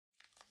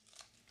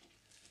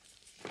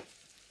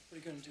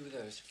we going to do with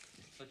those?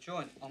 The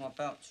joint I'm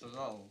about to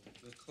roll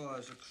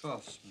requires a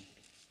craftsman.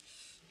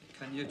 It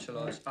can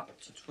utilise up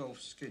to 12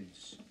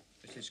 skins.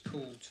 It is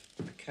called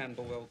a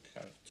Camberwell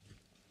Carrot.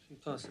 It's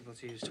impossible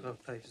to use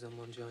 12 papers on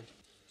one joint.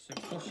 It's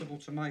impossible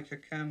to make a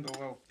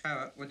Camberwell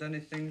Carrot with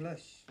anything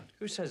less.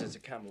 Who says it's a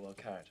Camberwell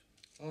Carrot?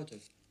 I do.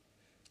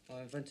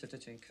 I invented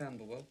it in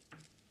Camberwell,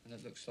 and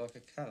it looks like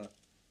a carrot.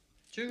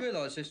 Do you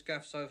realise this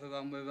gaff's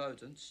overrun with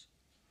rodents?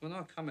 When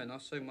I come in, I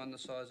see one the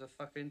size of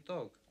a fucking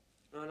dog.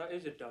 No, that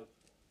is a dog.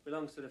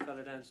 Belongs to the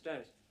fella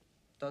downstairs.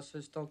 Does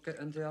his dog get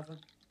in the oven?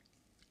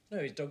 No,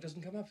 his dog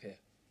doesn't come up here.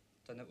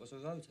 Then it was a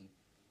rodent.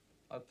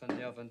 Opened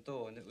the oven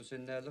door and it was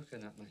in there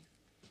looking at me.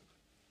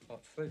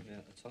 Quite freaked me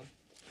at the time.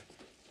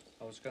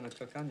 I was going to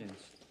cook onions.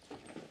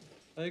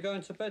 Are you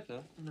going to bed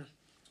now? No.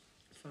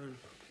 Phone.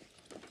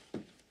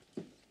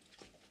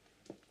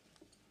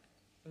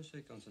 Who's he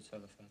gone to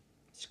telephone?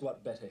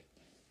 Squat Betty.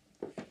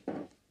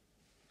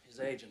 His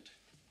agent.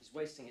 He's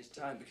wasting his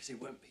time because he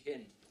won't be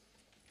in.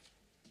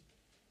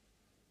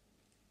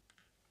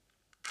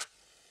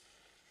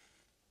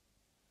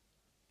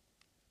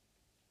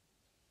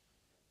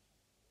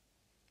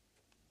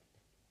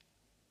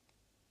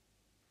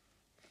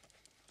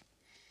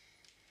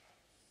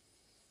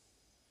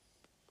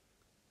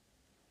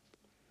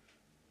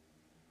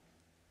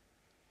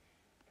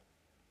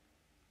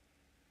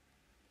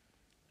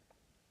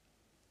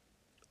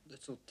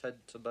 This'll tend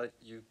to make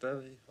you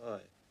very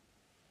high.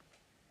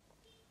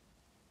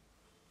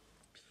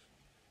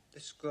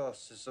 This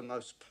grass is the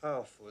most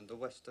powerful in the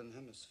Western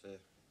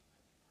Hemisphere.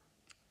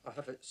 I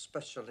have it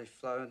specially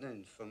flown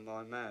in from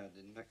my man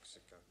in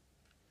Mexico.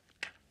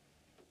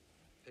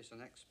 He's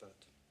an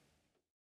expert.